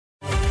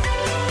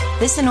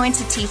This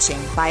anointed teaching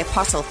by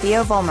Apostle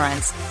Theo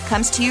Volmarans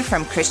comes to you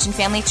from Christian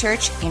Family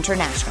Church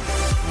International.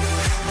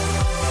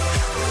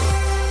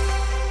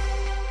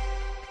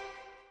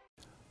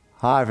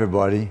 Hi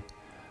everybody,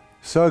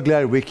 so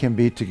glad we can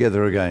be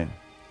together again.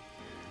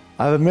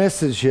 I have a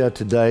message here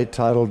today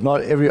titled,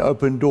 Not Every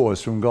Open Door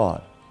is from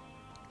God.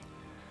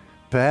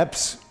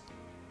 Perhaps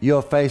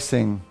you're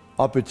facing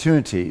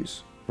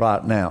opportunities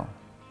right now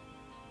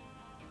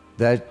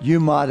that you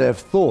might have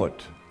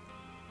thought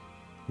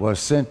was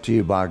sent to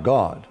you by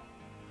God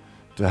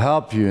to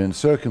help you in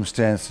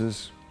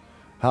circumstances,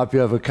 help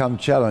you overcome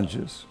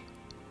challenges,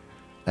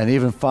 and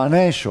even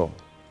financial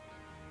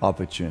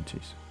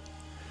opportunities.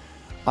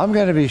 I'm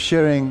going to be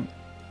sharing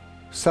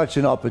such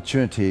an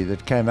opportunity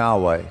that came our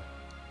way,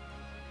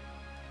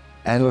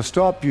 and it'll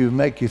stop you,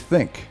 make you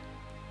think,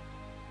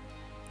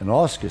 and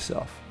ask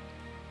yourself,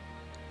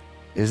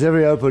 is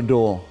every open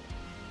door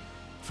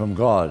from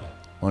God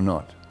or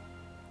not?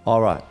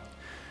 All right.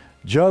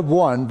 Job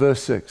 1,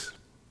 verse 6.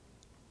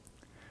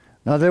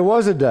 Now there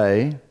was a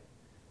day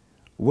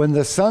when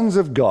the sons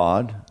of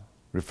God,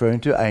 referring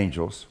to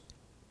angels,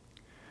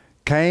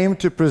 came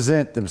to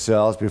present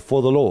themselves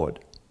before the Lord.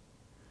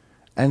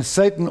 And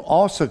Satan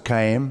also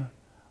came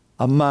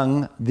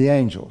among the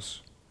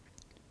angels.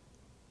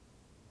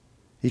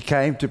 He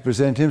came to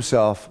present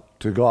himself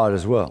to God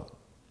as well.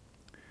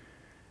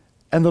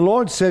 And the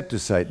Lord said to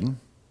Satan,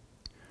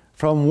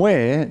 "From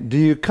where do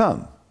you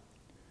come?"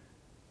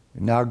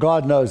 Now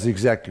God knows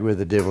exactly where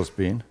the devil's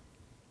been.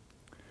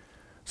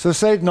 So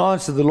Satan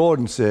answered the Lord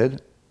and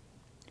said,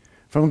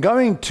 "From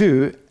going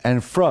to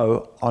and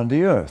fro on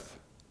the earth,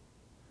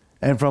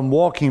 and from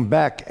walking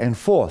back and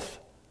forth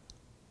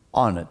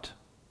on it."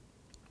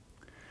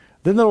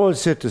 Then the Lord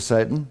said to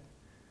Satan,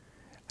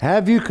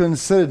 "Have you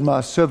considered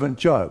my servant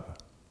Job,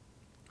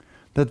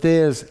 that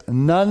there is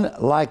none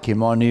like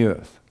him on the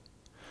earth,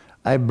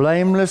 a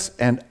blameless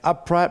and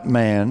upright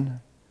man,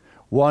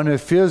 one who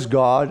fears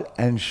God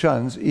and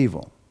shuns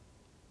evil?"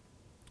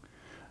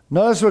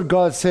 Notice what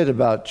God said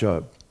about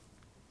Job,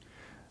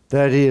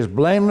 that he is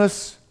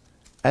blameless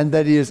and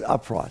that he is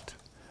upright.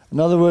 In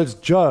other words,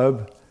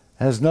 Job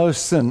has no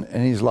sin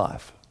in his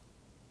life.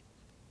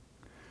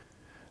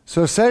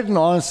 So Satan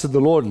answered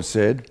the Lord and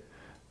said,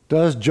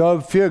 "Does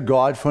Job fear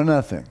God for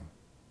nothing?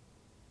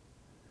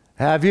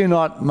 Have you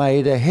not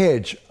made a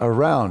hedge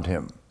around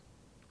him?"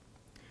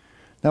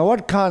 Now,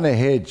 what kind of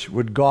hedge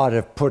would God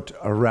have put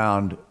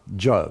around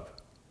Job?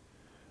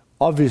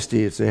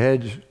 Obviously, it's a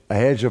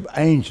hedge of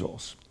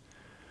angels.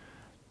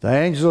 The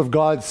angels of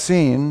God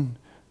seen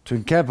to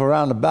encamp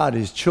around about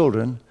his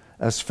children,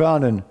 as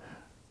found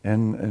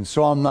in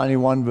Psalm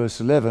 91,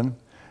 verse 11,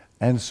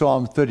 and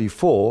Psalm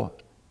 34,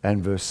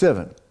 and verse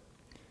 7.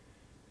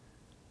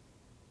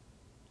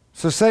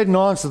 So Satan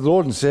answered the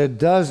Lord and said,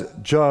 "Does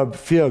Job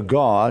fear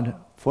God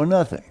for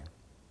nothing?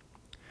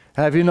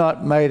 Have you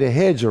not made a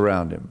hedge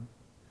around him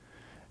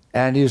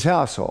and his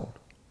household,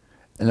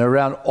 and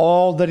around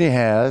all that he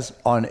has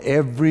on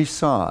every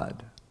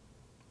side?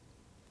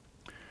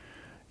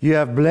 You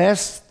have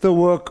blessed the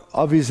work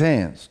of his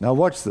hands." Now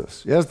watch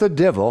this. Here's the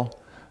devil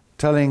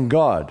telling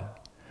God,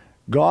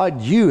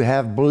 "God, you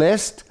have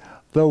blessed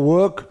the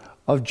work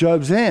of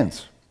Job's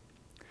hands.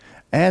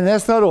 And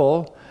that's not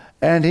all.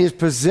 And his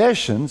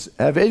possessions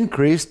have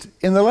increased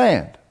in the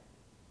land."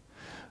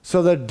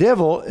 So the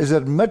devil is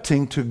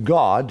admitting to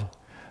God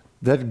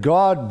that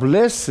God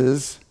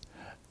blesses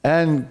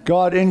and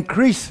God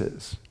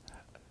increases.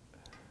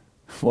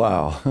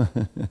 Wow.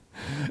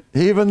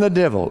 Even the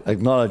devil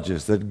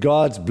acknowledges that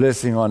God's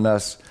blessing on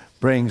us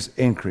brings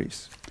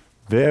increase.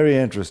 Very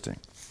interesting.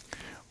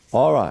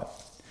 All right.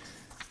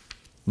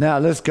 Now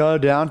let's go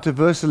down to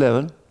verse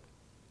 11.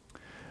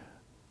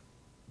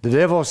 The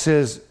devil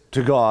says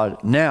to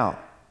God, "Now,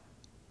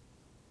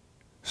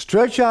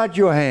 stretch out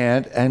your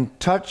hand and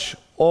touch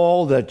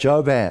all that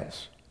Job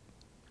has,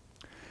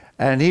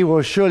 and he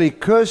will surely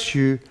curse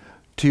you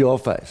to your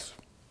face."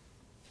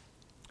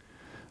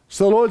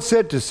 So the Lord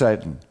said to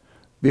Satan,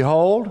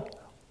 "Behold,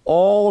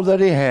 all that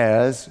he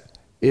has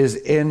is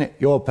in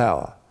your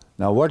power."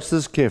 Now watch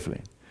this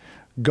carefully.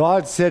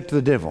 God said to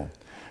the devil,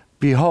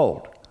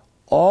 "Behold,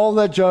 all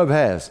that Job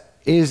has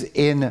is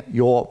in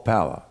your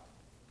power."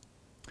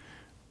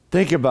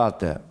 Think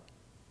about that.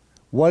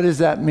 What does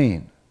that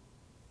mean?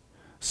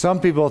 Some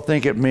people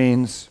think it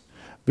means,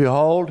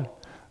 "Behold,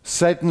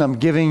 Satan, I'm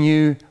giving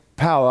you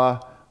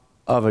power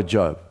over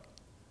Job."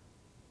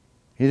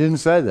 He didn't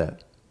say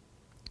that.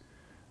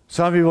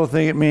 Some people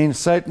think it means,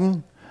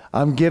 "Satan,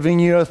 I'm giving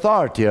you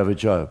authority over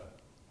Job."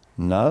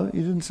 No,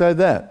 he didn't say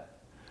that.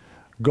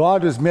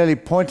 God was merely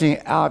pointing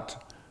out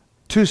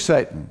to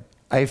Satan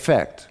a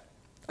fact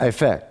of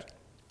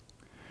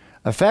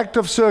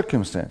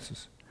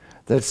circumstances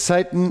that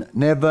Satan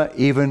never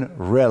even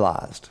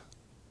realized.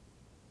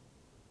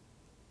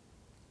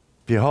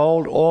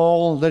 Behold,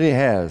 all that he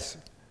has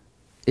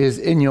is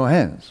in your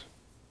hands.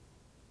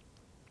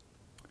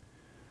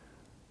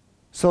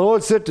 So the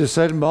Lord said to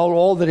Satan, "Behold,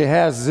 all that he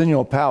has is in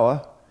your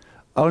power.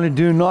 Only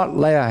do not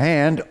lay a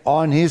hand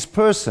on his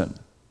person."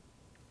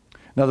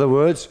 In other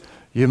words,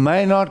 You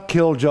may not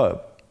kill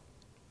Job,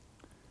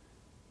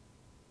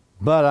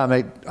 but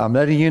I'm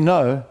letting you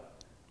know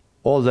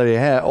all that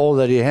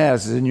he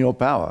has is in your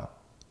power.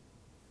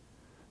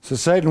 So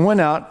Satan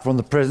went out from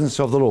the presence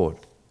of the Lord.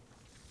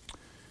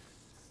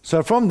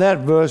 So from that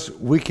verse,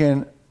 we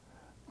can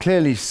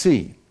clearly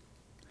see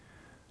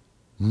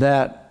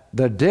that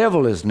the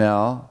devil is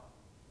now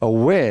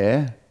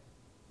aware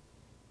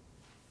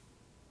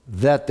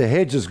that the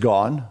hedge is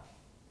gone.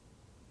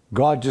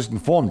 God just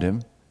informed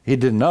him. He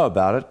didn't know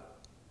about it.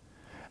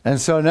 And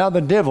so now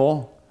the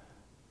devil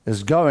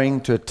is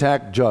going to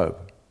attack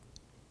Job,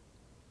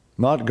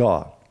 not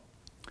God.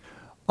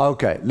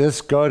 Okay, let's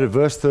go to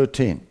verse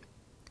 13.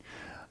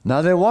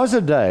 Now there was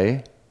a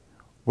day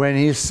when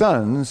his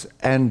sons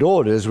and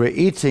daughters were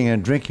eating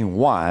and drinking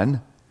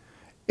wine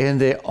in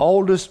their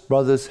oldest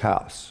brother's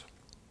house.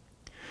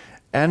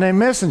 And a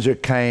messenger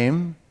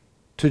came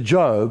to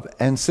Job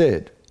and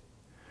said,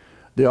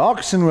 the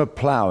oxen were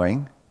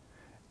plowing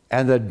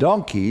and the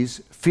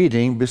donkeys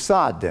feeding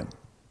beside them,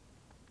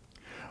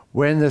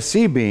 when the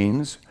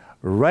Sabeans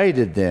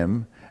raided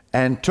them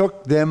and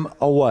took them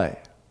away.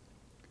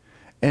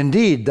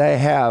 Indeed, they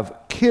have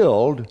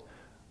killed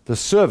the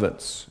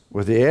servants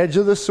with the edge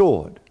of the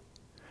sword,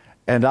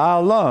 and I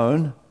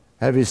alone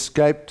have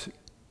escaped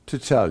to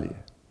tell you.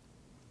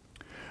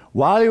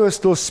 While he was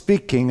still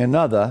speaking,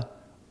 another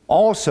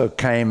also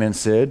came and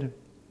said,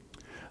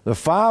 the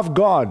fire of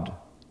God,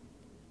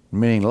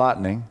 meaning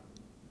lightning,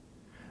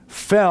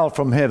 fell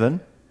from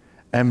heaven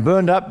and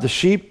burned up the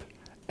sheep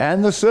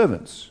and the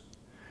servants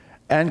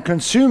and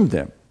consumed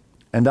them,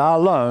 and I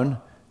alone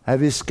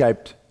have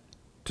escaped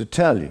to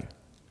tell you.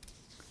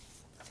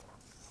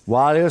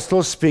 While he was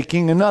still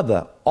speaking,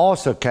 another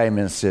also came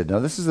and said, now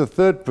this is the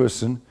third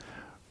person,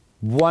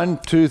 1,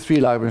 2, 3,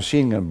 like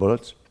machine gun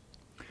bullets.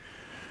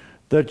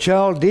 The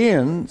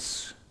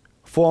Chaldeans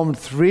formed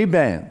 3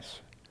 bands,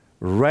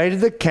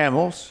 raided the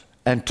camels,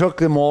 and took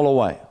them all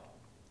away.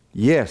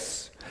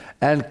 Yes,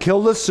 and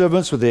killed the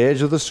servants with the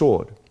edge of the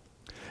sword.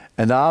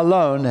 And I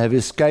alone have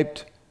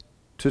escaped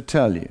to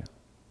tell you.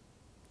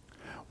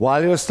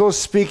 While he was still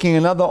speaking,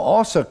 another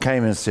also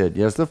came and said,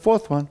 here's the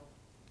fourth one.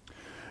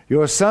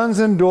 Your sons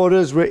and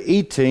daughters were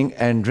eating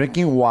and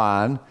drinking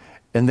wine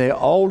in their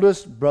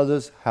oldest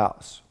brother's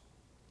house.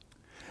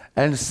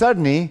 And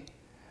suddenly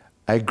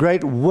a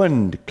great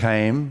wind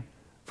came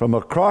from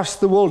across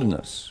the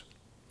wilderness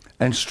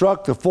and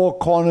struck the 4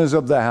 corners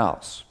of the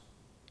house.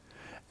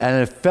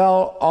 And it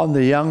fell on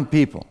the young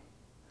people,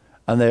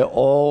 and they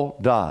all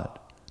died.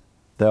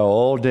 They were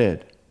all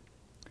dead.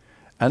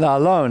 And I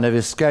alone have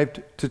escaped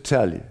to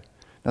tell you.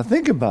 Now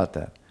think about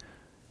that.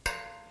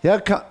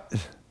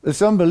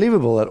 It's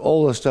unbelievable that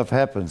all this stuff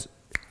happens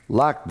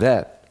like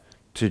that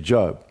to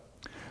Job.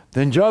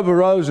 Then Job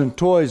arose and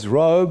tore his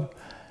robe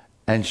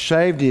and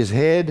shaved his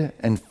head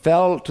and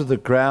fell to the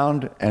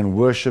ground and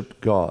worshipped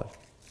God.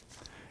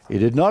 He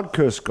did not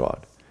curse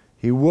God.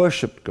 He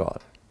worshipped God.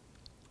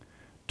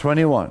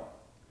 21.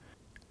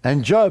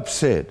 And Job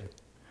said,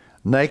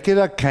 naked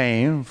I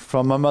came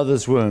from my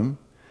mother's womb,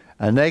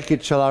 and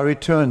naked shall I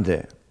return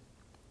there.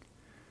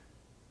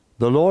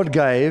 The Lord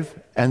gave,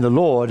 and the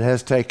Lord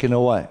has taken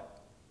away.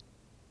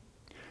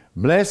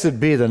 Blessed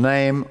be the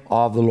name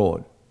of the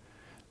Lord.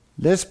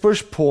 Let's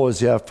push pause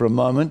here for a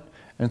moment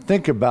and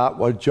think about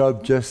what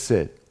Job just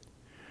said.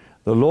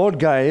 The Lord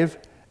gave,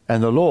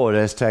 and the Lord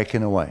has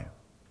taken away.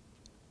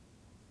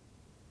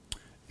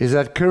 Is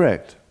that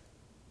correct?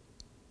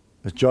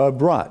 Is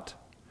Job right?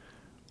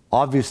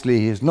 Obviously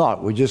he is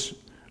not. We just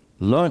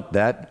learnt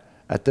that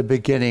at the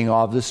beginning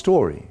of the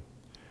story,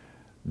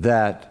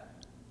 that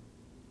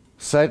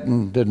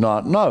Satan did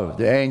not know.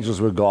 The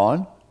angels were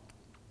gone.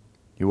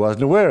 He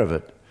wasn't aware of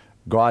it.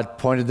 God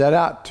pointed that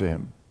out to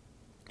him.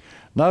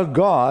 No,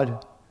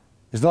 God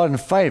is not in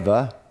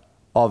favor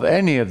of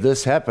any of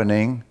this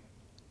happening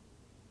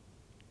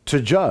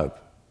to Job.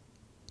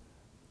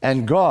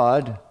 And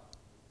God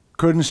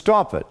couldn't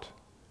stop it.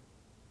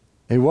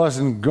 It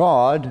wasn't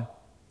God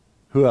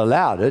who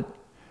allowed it.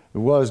 It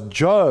was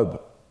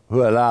Job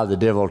who allowed the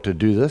devil to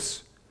do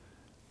this.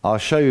 I'll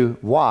show you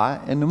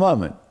why in a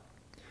moment.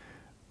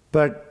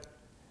 But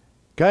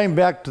going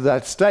back to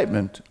that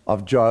statement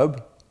of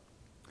Job,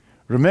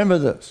 remember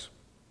this.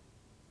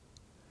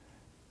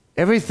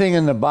 Everything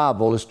in the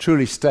Bible is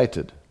truly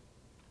stated,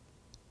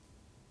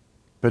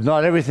 but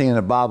not everything in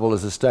the Bible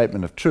is a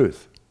statement of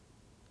truth.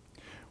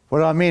 What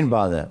do I mean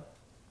by that?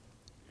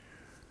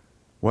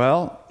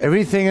 Well,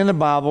 everything in the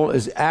Bible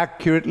is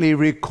accurately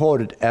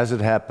recorded as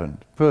it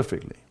happened,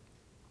 perfectly.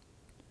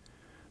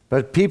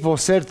 But people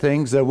said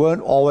things that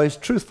weren't always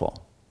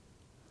truthful.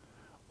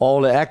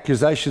 All the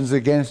accusations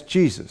against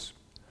Jesus,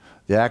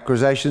 the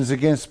accusations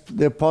against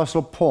the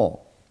Apostle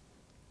Paul,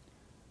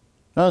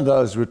 none of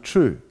those were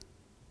true.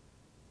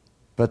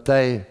 But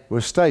they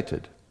were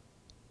stated,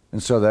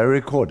 and so they're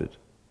recorded.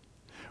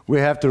 We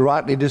have to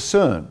rightly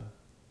discern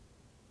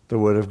the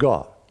Word of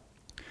God.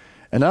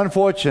 And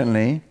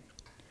unfortunately,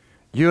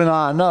 you and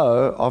I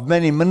know of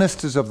many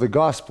ministers of the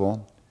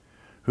gospel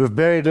who have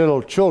buried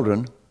little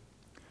children,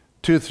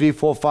 2, 3,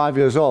 4, 5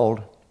 years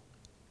old,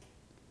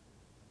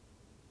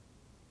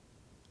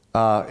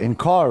 in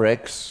car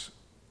wrecks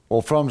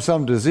or from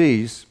some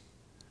disease,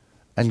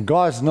 and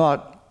God's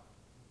not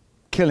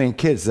killing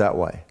kids that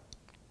way.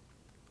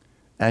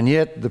 And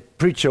yet the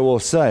preacher will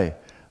say,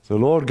 the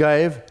Lord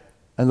gave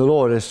and the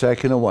Lord has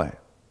taken away.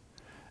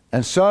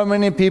 And so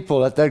many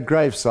people at that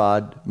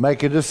graveside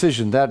make a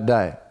decision that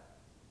day.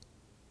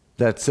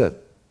 That's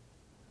it.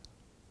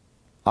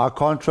 I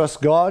can't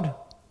trust God.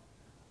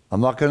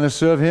 I'm not going to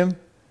serve Him.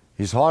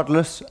 He's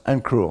heartless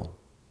and cruel.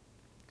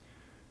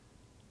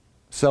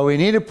 So we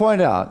need to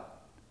point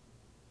out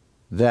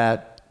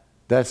that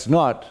that's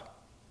not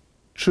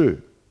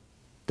true.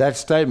 That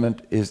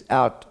statement is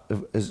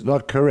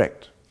not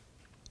correct.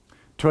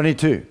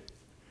 22.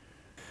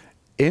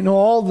 In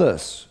all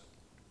this,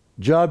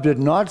 Job did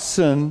not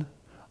sin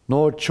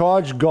nor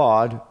charge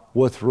God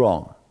with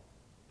wrong.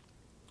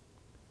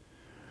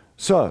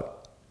 So,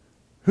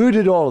 who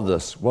did all of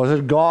this? Was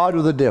it God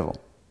or the devil?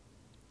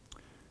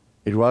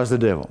 It was the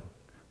devil.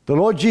 The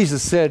Lord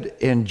Jesus said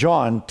in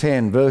John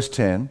 10, verse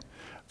 10,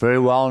 very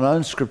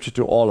well-known scripture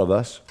to all of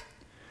us,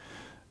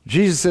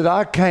 Jesus said,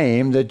 I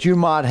came that you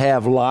might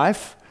have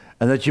life,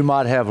 and that you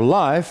might have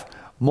life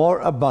more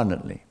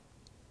abundantly.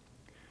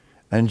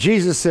 And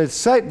Jesus said,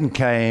 Satan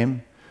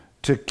came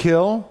to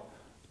kill,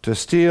 to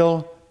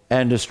steal,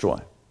 and destroy.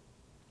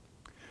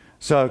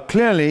 So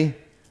clearly,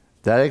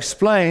 that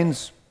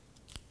explains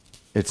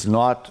it's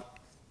not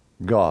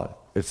God,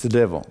 it's the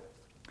devil.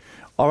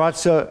 All right,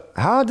 so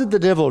how did the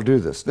devil do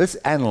this? Let's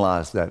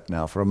analyze that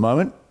now for a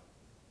moment.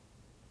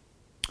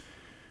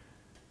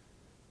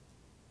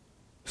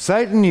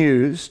 Satan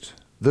used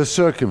the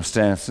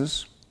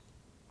circumstances.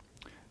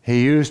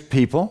 He used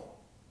people.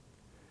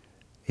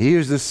 He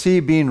used the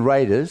Sabean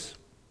raiders.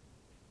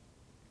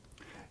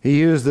 He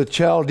used the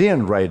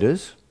Chaldean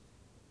raiders.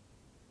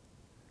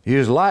 He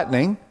used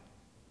lightning.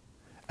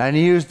 And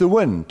he used the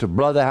wind to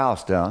blow the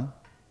house down.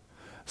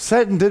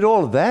 Satan did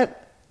all of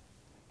that.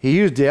 He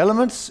used the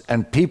elements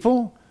and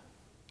people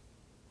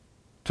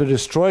to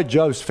destroy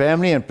Job's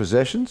family and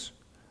possessions.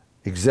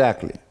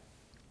 Exactly.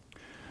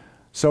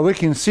 So we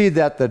can see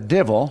that the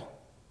devil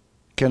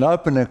can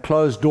open and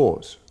close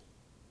doors.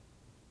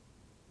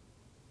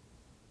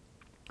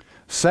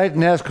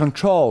 Satan has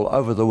control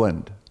over the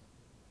wind,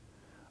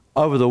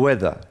 over the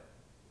weather,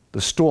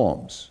 the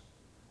storms,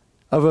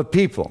 over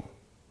people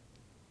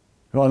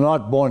who are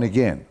not born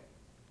again.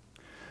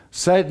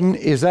 Satan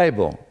is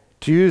able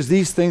to use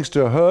these things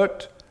to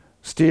hurt,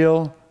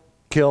 steal,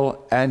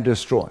 kill, and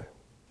destroy.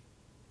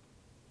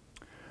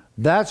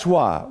 That's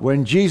why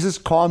when Jesus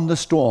calmed the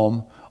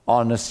storm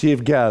on the Sea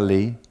of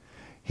Galilee,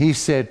 He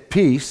said,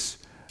 peace,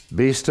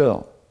 be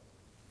still.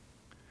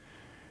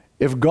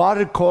 If God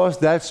had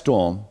caused that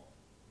storm,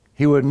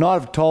 He would not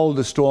have told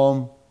the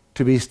storm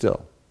to be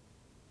still.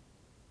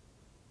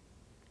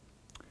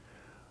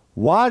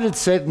 Why did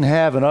Satan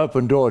have an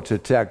open door to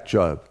attack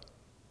Job?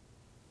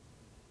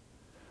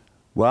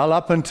 Well,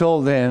 up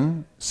until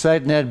then,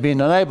 Satan had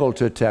been unable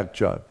to attack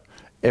Job.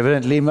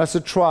 Evidently, he must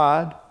have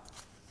tried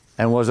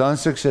and was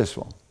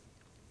unsuccessful.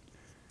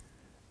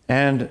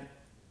 And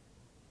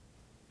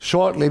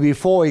shortly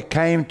before he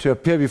came to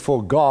appear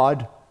before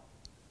God,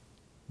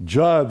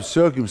 Job's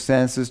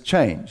circumstances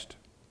changed.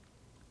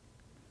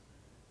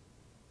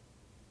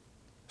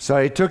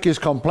 So he took his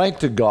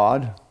complaint to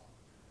God,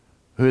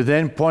 who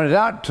then pointed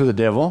out to the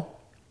devil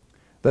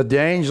that the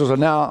angels are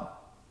now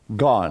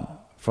gone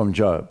from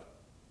Job.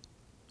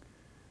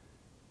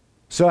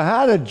 So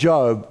how did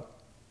Job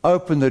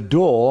open the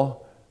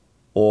door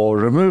or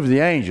remove the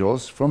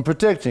angels from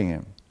protecting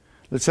him?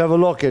 Let's have a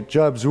look at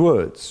Job's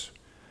words.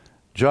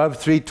 Job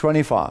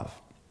 3:25.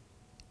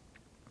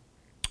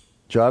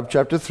 Job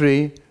chapter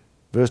 3,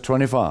 verse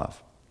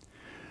 25.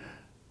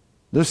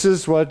 This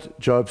is what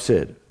Job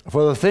said.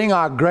 For the thing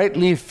I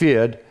greatly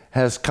feared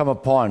has come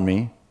upon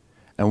me,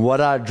 and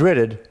what I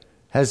dreaded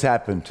has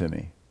happened to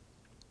me.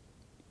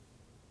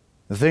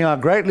 The thing I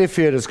greatly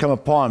feared has come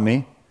upon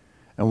me,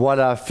 and what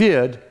I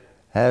feared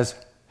has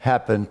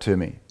happened to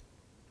me.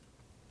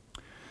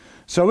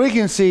 So we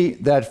can see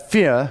that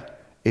fear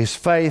is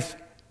faith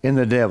in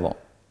the devil.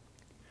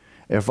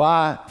 If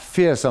I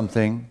fear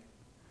something,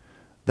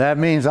 that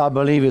means I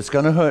believe it's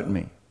going to hurt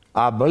me.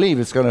 I believe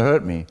it's going to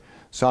hurt me,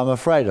 so I'm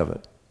afraid of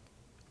it.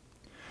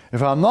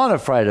 If I'm not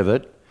afraid of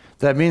it,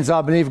 that means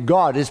I believe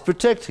God is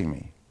protecting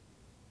me.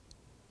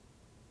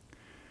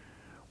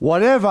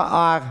 Whatever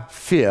I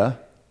fear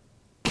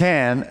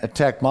can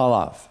attack my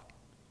life.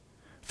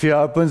 Fear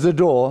opens the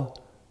door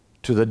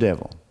to the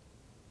devil.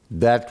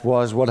 That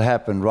was what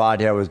happened right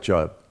here with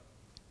Job.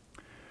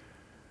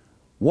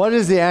 What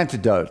is the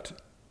antidote?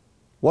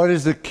 What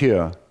is the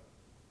cure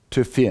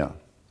to fear?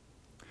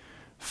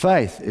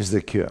 Faith is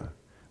the cure.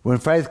 When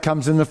faith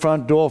comes in the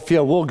front door,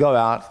 fear will go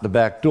out the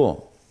back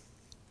door.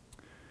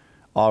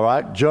 All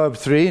right, Job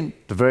 3,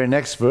 the very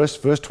next verse,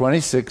 verse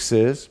 26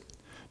 says,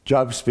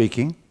 Job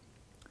speaking,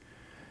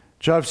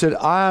 Job said,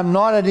 I am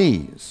not at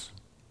ease.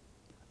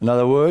 In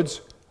other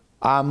words,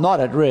 I am not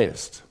at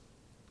rest.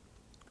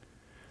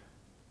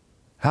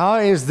 How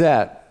is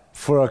that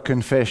for a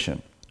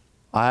confession?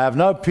 I have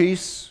no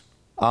peace,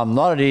 I'm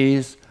not at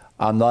ease,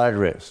 I'm not at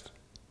rest.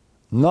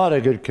 Not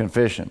a good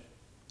confession.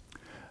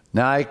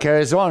 Now he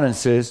carries on and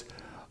says,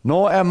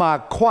 nor am I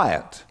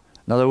quiet.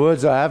 In other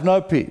words, I have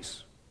no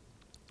peace.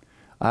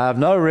 I have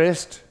no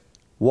rest.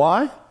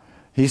 Why?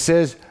 He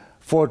says,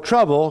 for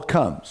trouble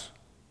comes.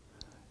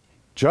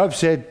 Job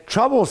said,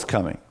 trouble's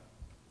coming.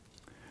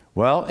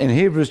 Well, in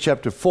Hebrews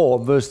chapter 4,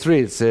 verse 3,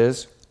 it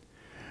says,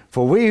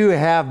 for we who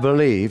have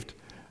believed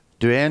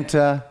do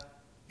enter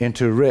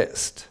into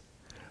rest.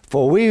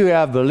 For we who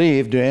have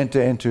believed do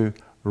enter into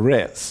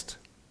rest.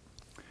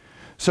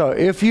 So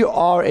if you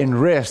are in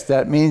rest,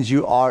 that means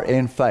you are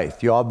in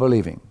faith. You are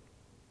believing.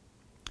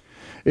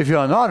 If you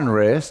are not in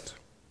rest,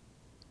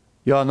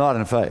 you are not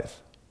in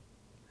faith.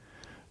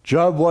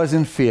 Job was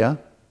in fear,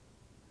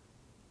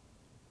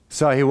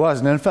 so he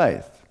wasn't in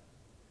faith.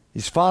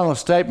 His final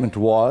statement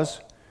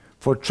was,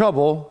 for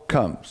trouble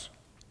comes.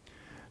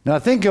 Now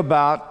think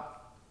about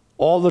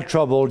all the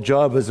trouble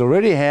Job has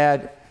already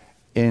had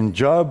in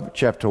Job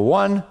chapter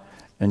 1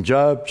 and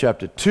Job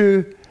chapter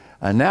 2,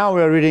 and now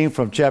we're reading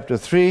from chapter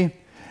 3,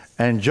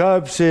 and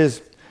Job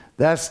says,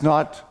 that's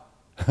not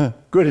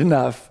good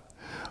enough.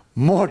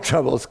 More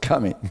trouble's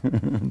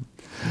coming.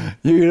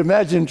 You can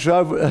imagine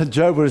Job would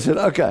have said,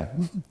 okay,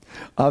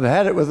 I've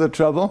had it with the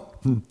trouble.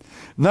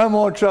 No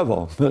more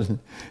trouble. But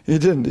he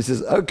didn't. He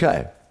says,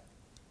 okay,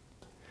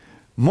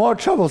 more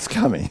trouble's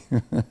coming.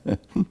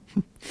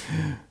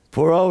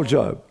 Poor old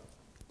Job.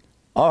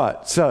 All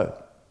right,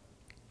 so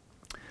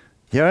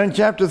here in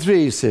chapter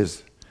 3 he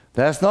says,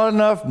 that's not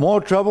enough,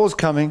 more trouble's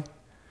coming.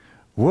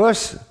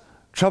 Worse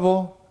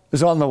trouble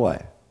is on the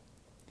way.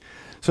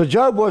 So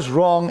Job was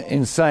wrong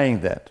in saying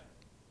that.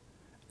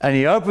 And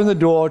he opened the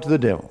door to the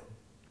devil.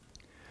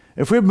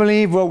 If we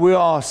believe what we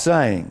are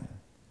saying,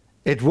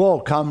 it will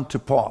come to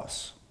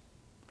pass,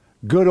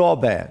 good or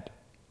bad.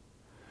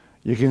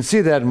 You can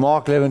see that in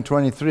Mark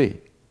 11:23,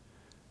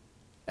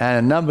 and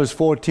in Numbers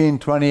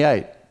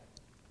 14:28,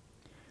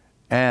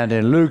 and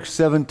in Luke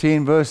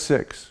 17, verse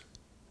 6.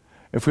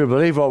 If we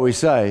believe what we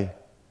say,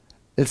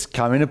 it's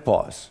coming to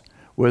pass,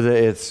 whether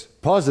it's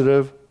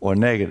positive or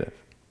negative.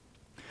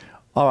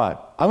 All right,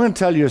 I'm going to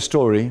tell you a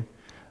story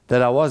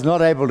that I was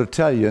not able to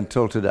tell you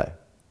until today.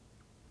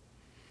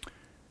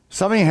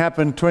 Something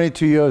happened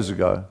 22 years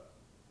ago,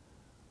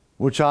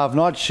 which I have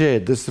not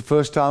shared. This is the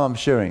first time I'm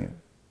sharing it.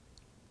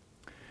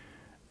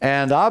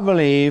 And I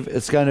believe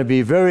it's going to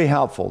be very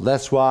helpful.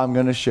 That's why I'm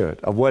going to share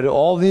it. I've waited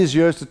all these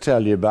years to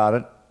tell you about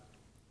it,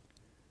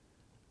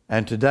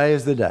 and today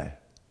is the day.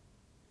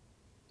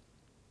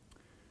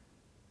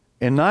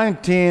 In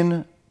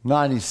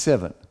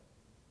 1997,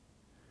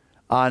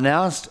 I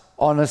announced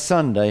on a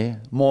Sunday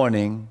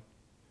morning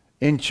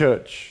in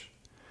church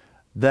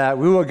that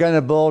we were going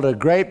to build a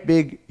great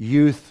big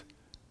youth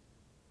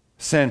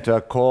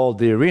center called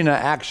the Arena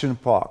Action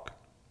Park.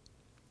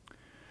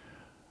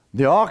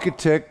 The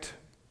architect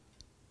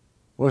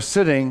was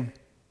sitting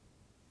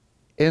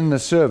in the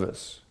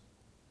service,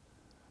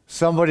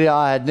 somebody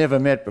I had never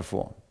met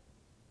before.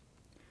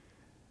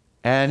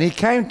 And he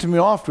came to me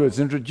afterwards,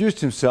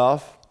 introduced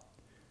himself,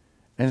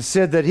 and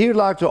said that he would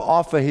like to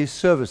offer his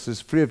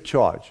services free of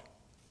charge,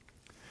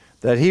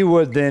 that he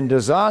would then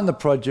design the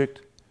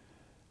project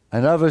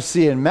and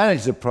oversee and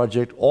manage the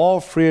project all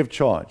free of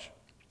charge.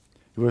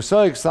 He was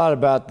so excited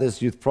about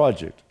this youth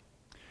project.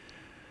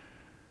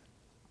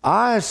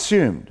 I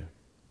assumed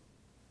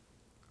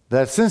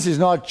that since he's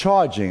not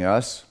charging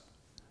us,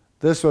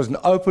 this was an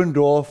open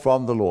door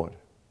from the Lord.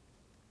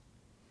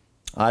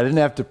 I didn't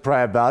have to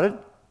pray about it,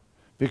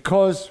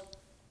 because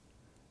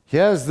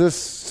here's this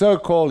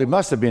so-called, he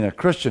must have been a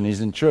Christian,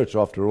 he's in church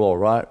after all,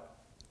 right?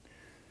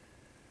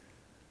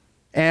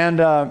 And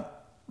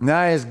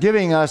now he's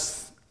giving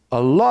us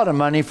a lot of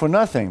money for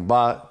nothing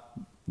by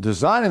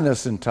designing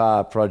this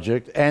entire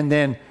project and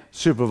then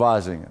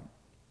supervising it.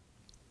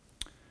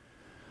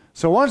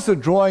 So once the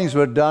drawings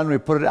were done, we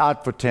put it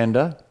out for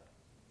tender.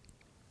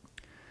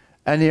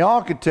 And the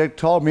architect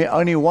told me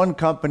only one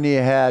company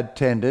had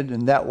tendered,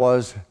 and that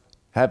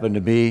happened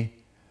to be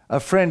a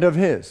friend of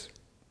his.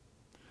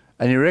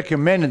 And he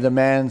recommended the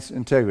man's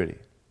integrity.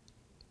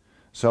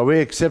 So we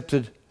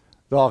accepted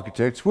the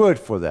architect's word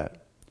for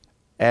that.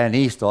 And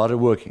he started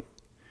working.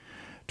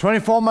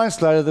 24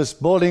 months later, this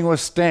building was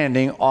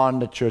standing on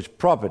the church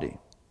property.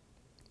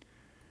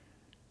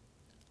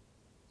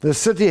 The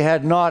city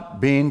had not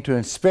been to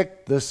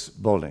inspect this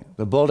building.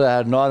 The builder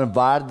had not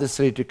invited the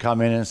city to come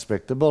in and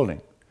inspect the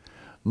building.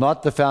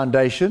 Not the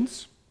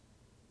foundations,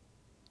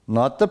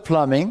 not the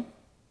plumbing,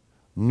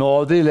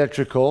 nor the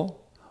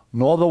electrical,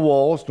 nor the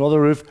walls, nor the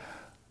roof.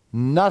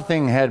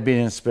 Nothing had been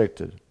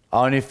inspected.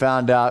 I only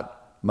found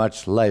out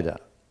much later.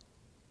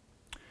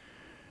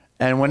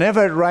 And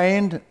whenever it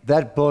rained,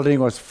 that building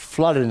was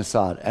flooded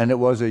inside, and it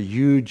was a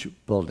huge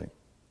building.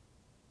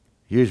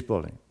 Huge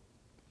building.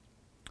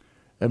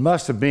 It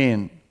must have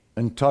been,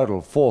 in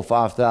total, 4,000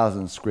 or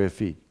 5,000 square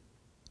feet.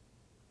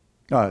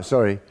 No,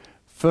 sorry,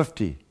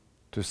 50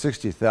 to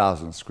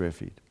 60,000 square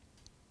feet.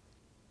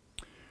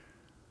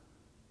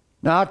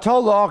 Now, I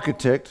told the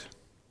architect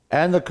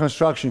and the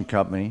construction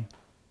company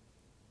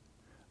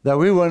that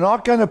we were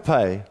not going to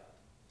pay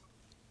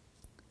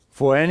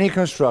for any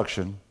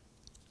construction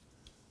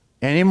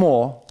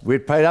anymore.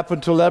 We'd paid up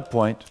until that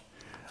point,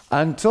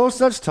 until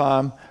such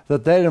time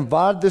that they'd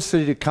invited the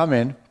city to come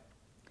in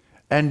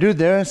and do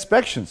their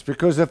inspections,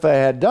 because if they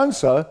had done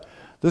so,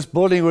 this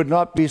building would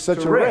not be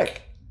such a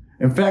wreck.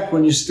 In fact,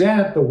 when you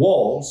stand at the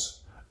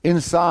walls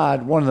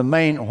inside one of the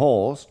main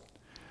halls,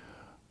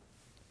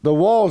 the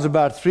wall's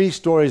about 3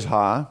 stories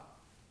high,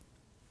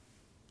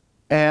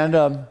 and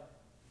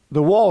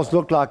the walls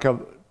looked like a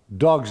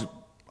dog's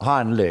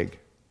hind leg.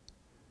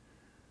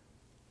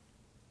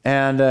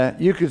 And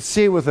you could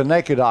see with the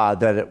naked eye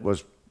that it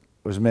was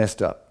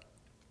messed up.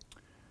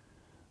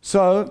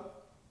 So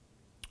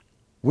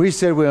we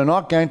said we are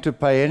not going to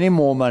pay any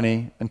more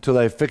money until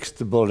they fixed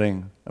the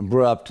building and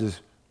brought up to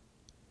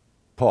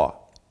par.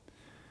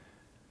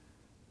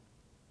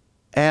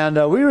 And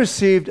we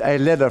received a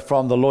letter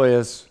from the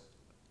lawyers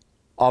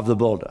of the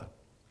builder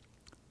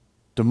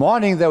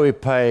demanding that we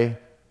pay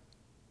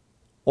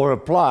or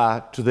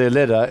reply to their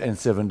letter in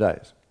 7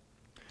 days.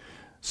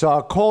 So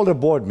I called a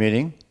board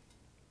meeting,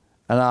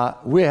 and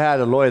we had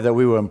a lawyer that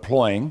we were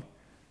employing,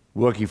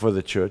 working for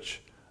the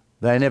church.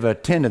 They never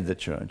attended the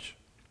church,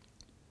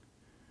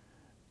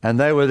 and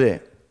they were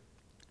there.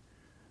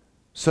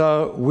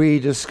 So we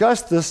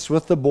discussed this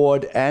with the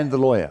board and the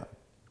lawyer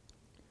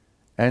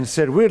and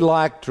said we'd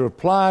like to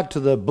reply to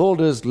the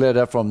builder's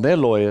letter from their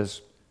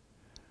lawyers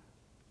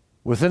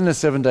within the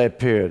 7-day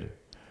period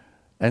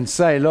and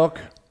say, look,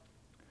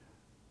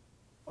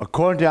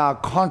 according to our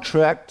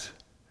contract,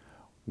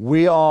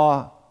 we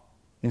are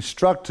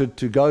instructed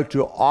to go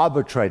to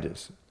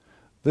arbitrators.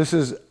 This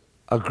is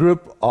a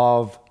group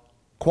of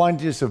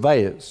quantity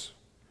surveyors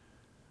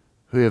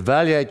who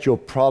evaluate your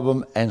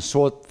problem and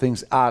sort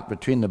things out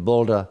between the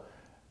builder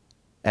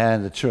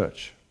and the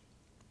church.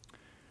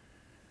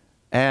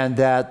 And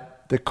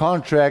that the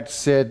contract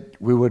said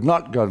we would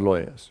not go to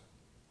lawyers.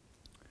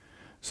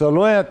 So a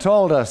lawyer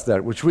told us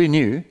that, which we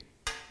knew.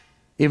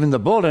 Even the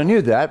builder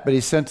knew that, but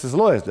he sent his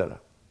lawyer's letter.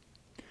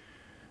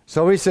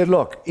 So we said,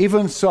 look,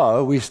 even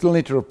so, we still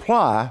need to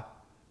reply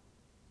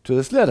to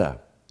this letter.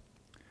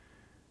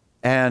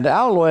 And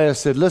our lawyer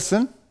said,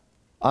 listen,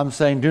 I'm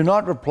saying do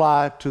not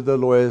reply to the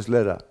lawyer's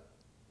letter.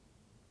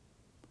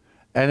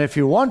 And if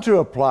you want to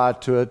reply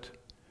to it,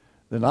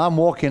 then I'm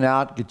walking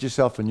out, get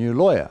yourself a new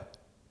lawyer.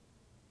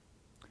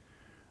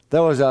 That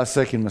was our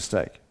second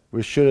mistake.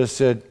 We should have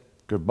said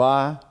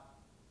goodbye,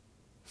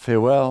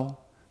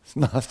 farewell, it's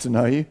nice to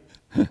know you.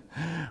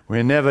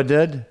 We never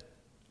did,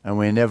 and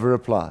we never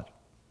replied.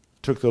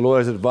 Took the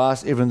lawyer's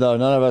advice, even though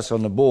none of us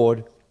on the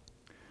board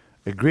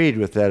agreed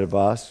with that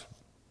advice.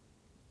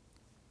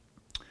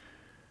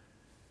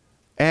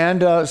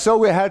 And so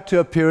we had to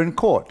appear in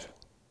court.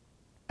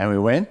 And we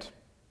went,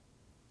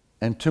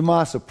 and to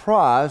my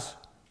surprise,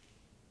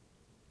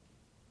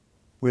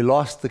 we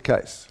lost the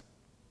case.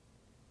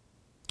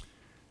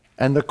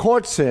 And the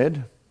court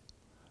said,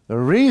 the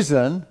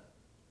reason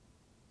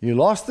you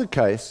lost the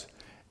case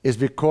is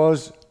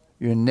because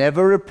you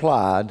never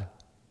replied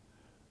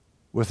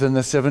within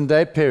the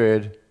 7-day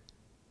period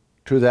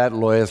to that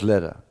lawyer's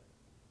letter.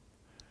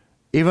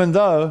 Even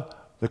though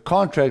the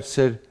contract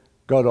said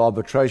go to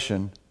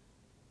arbitration,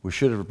 we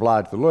should have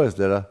replied to the lawyer's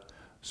letter.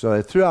 So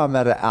they threw our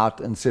matter out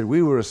and said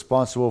we were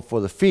responsible for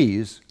the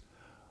fees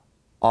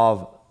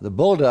of the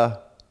builder,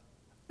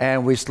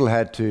 and we still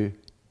had to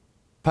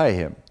pay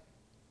him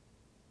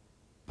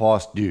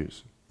past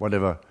dues,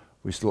 whatever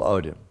we still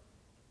owed him.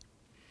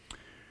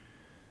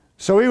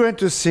 So we went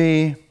to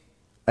see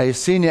a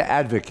senior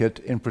advocate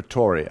in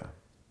Pretoria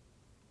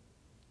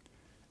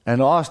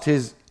and asked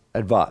his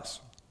advice.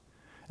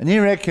 And he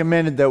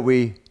recommended that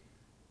we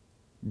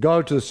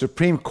go to the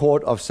Supreme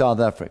Court of South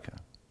Africa.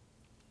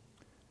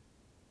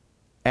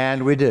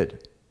 And we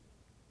did.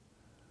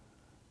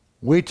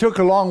 We took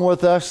along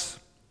with us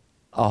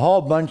a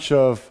whole bunch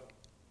of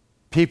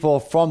people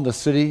from the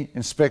city,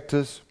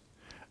 inspectors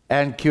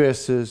and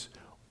QSs,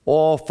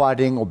 all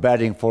fighting or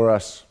batting for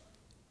us.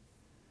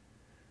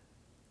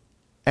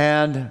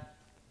 And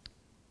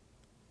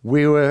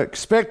we were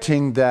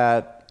expecting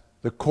that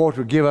the court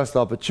would give us the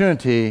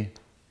opportunity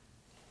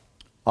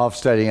of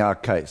stating our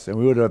case. And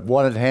we would have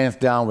wanted hands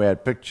down, we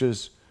had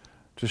pictures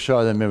to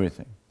show them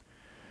everything.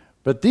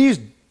 But these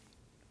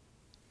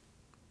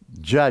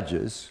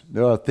judges,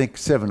 there are I think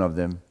 7 of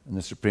them in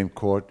the Supreme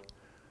Court,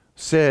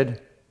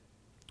 said,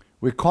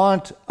 we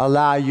can't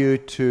allow you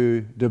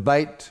to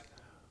debate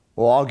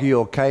or argue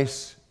your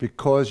case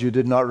because you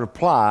did not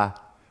reply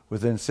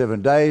within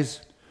 7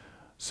 days.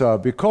 So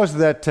because of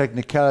that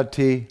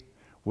technicality,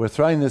 we're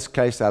throwing this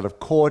case out of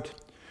court,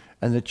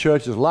 and the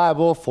church is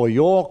liable for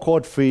your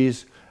court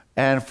fees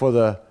and for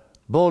the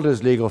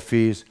builder's legal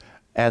fees,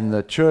 and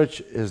the church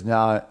is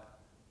now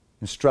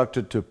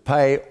instructed to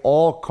pay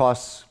all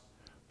costs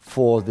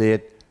for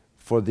the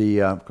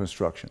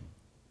construction.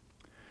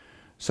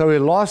 So we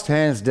lost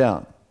hands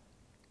down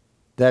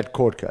that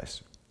court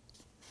case.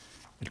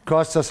 It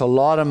cost us a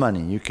lot of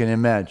money, you can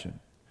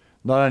imagine.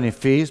 Not only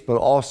fees, but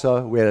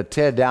also we had to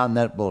tear down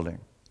that building.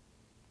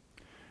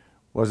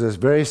 It was this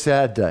very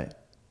sad day.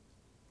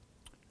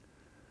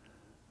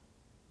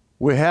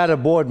 we had a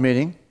board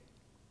meeting,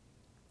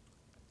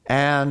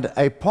 and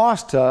a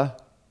pastor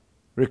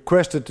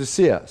requested to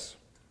see us.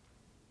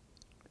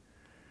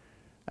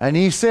 And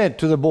he said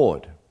to the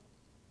board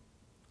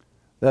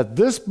that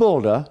this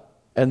builder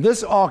and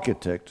this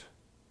architect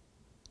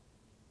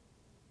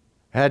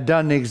had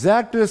done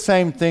exactly the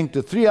same thing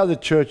to 3 other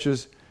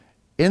churches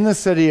in the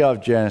city of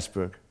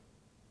Johannesburg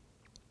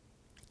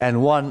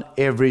and won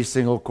every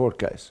single court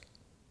case.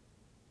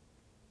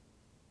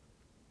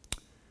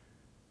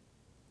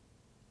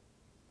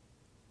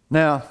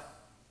 Now,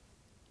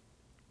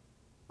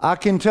 I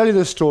can tell you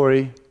the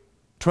story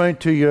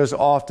 22 years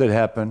after it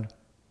happened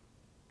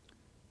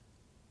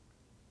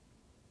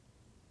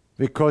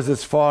because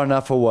it's far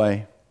enough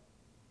away.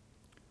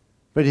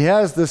 But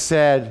here's the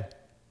sad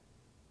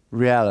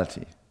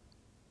reality.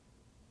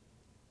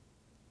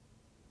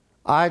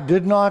 I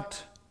did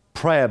not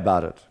pray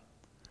about it.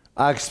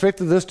 I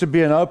expected this to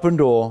be an open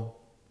door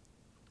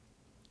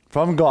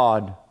from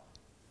God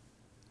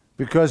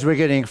because we're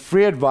getting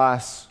free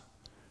advice,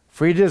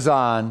 free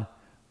design,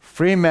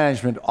 free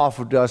management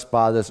offered to us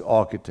by this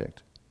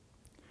architect.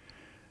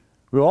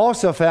 We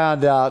also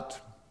found out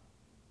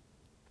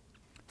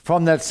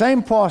from that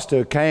same pastor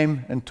who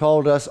came and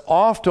told us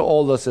after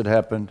all this had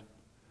happened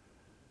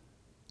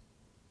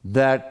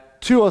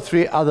that 2 or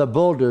 3 other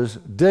builders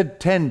did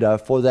tender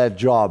for that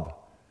job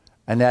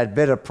and had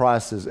better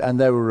prices, and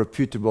they were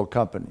reputable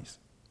companies.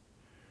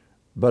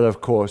 But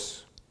of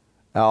course,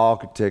 our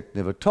architect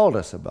never told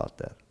us about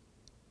that.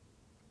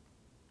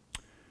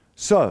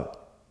 So,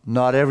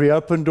 not every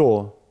open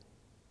door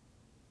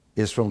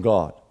is from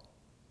God.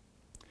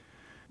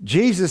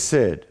 Jesus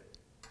said,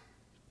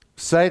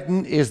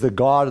 Satan is the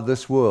god of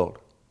this world.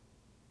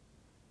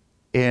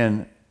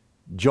 In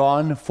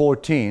John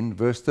 14,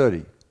 verse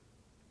 30.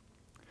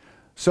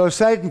 So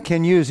Satan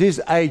can use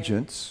his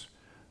agents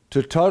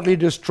to totally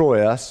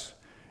destroy us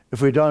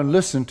if we don't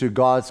listen to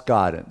God's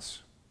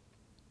guidance.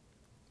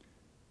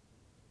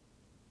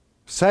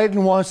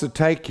 Satan wants to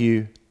take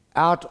you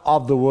out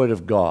of the Word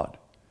of God.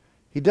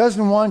 He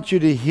doesn't want you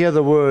to hear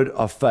the word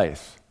of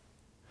faith.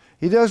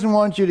 He doesn't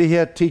want you to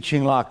hear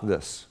teaching like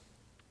this.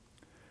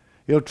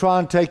 He'll try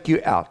and take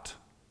you out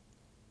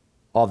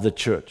of the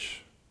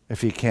church if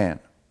he can.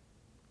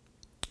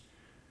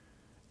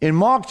 In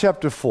Mark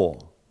chapter 4,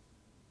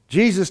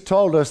 Jesus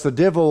told us the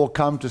devil will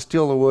come to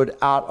steal the word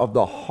out of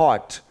the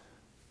heart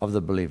of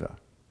the believer.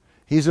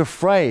 He's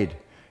afraid.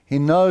 He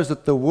knows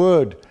that the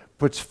word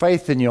puts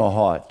faith in your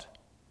heart.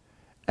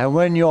 And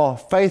when your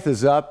faith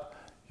is up,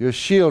 your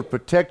shield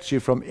protects you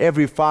from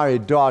every fiery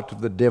dart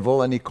of the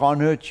devil, and he can't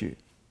hurt you.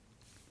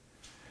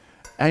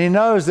 And he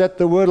knows that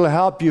the word will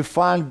help you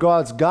find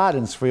God's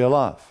guidance for your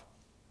life.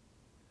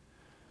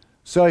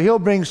 So he'll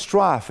bring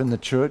strife in the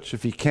church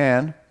if he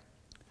can,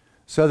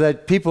 so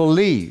that people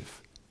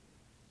leave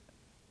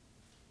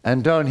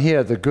and don't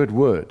hear the good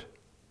word.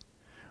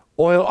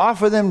 Or he'll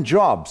offer them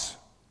jobs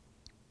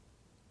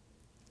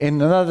in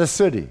another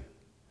city,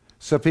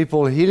 so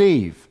people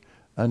leave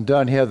and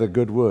don't hear the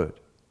good word.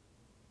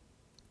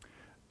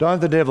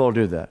 Don't the devil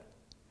do that.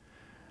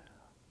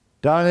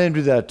 Don't let him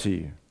do that to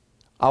you.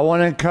 I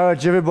want to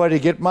encourage everybody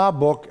to get my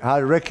book, How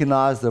to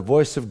Recognize the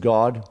Voice of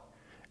God,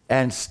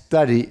 and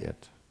study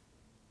it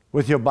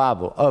with your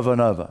Bible over and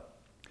over.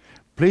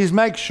 Please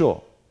make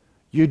sure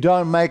you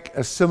don't make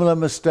a similar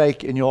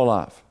mistake in your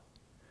life.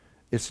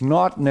 It's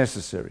not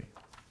necessary.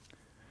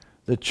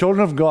 The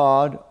children of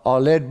God are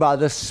led by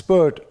the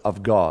Spirit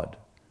of God.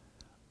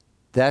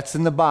 That's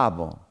in the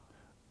Bible.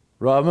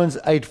 Romans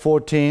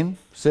 8:14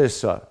 says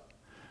so.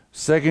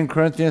 2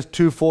 Corinthians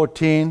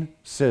 2:14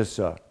 says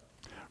so.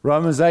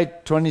 Romans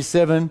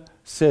 8:27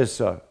 says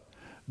so.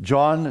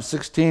 John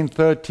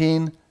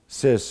 16:13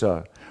 says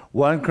so.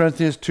 1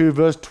 Corinthians 2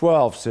 verse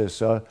 12 says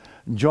so.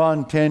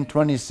 John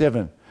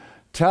 10:27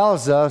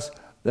 tells us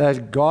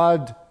that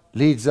God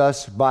leads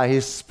us by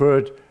His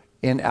Spirit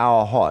in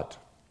our heart.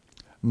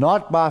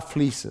 Not by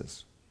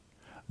fleeces.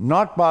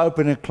 Not by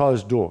open and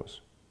closed doors.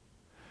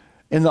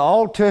 In the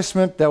Old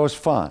Testament, that was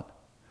fine.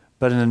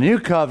 But in the New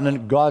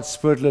Covenant, God's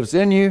Spirit lives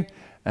in you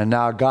and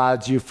now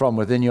guides you from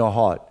within your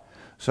heart.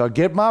 So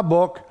get my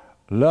book,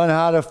 learn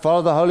how to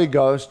follow the Holy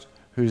Ghost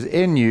who's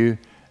in you,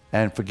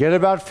 and forget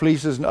about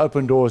fleeces and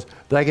open doors.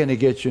 They're going to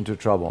get you into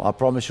trouble. I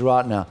promise you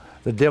right now.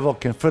 The devil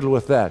can fiddle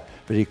with that,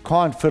 but he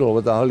can't fiddle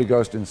with the Holy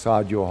Ghost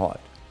inside your heart.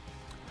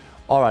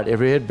 All right,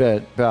 every head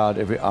bowed,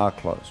 every eye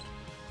closed.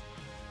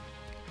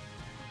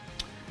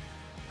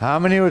 How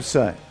many would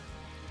say,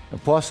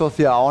 Apostle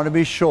Theo, I want to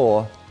be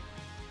sure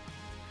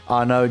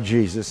I know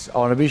Jesus. I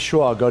want to be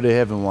sure I'll go to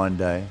heaven one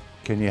day.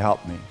 Can you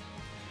help me?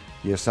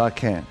 Yes, I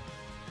can.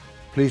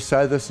 Please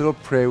say this little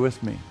prayer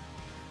with me.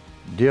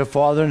 Dear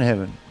Father in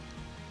heaven,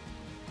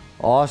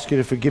 I ask you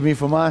to forgive me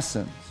for my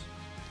sins.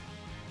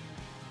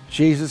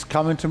 Jesus,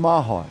 come into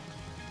my heart.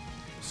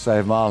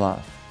 Save my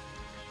life.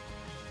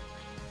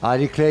 I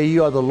declare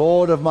you are the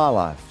Lord of my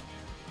life,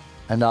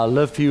 and I'll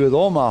live for you with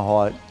all my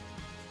heart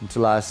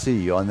until I see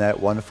you on that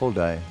wonderful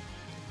day.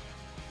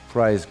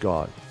 Praise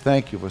God.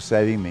 Thank you for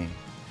saving me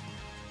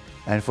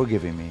and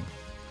forgiving me.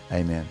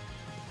 Amen.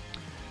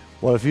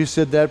 Well, if you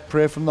said that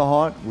prayer from the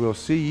heart, we'll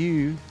see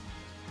you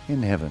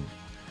in heaven.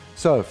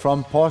 So,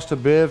 from Pastor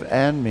Bev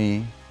and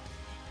me,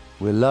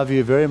 we love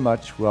you very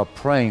much. We are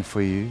praying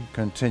for you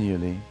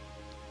continually.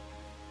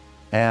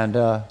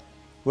 And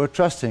we're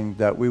trusting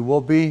that we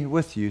will be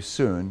with you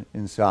soon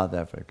in South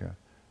Africa.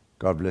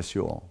 God bless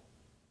you all.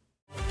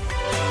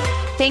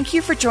 Thank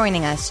you for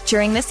joining us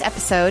during this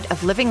episode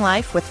of Living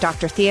Life with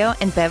Dr. Theo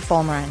and Bev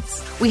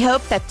Wolmarans. We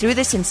hope that through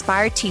this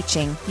inspired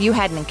teaching, you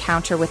had an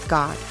encounter with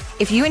God.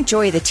 If you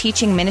enjoy the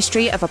teaching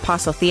ministry of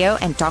Apostle Theo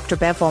and Dr.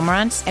 Bev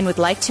Wolmarans and would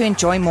like to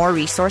enjoy more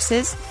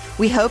resources,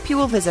 we hope you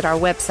will visit our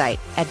website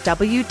at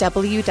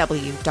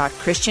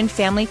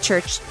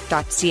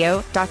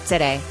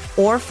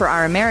www.christianfamilychurch.co.za, or for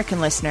our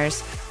American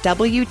listeners,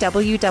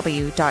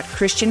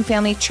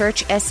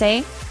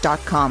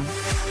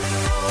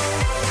 www.christianfamilychurchsa.com.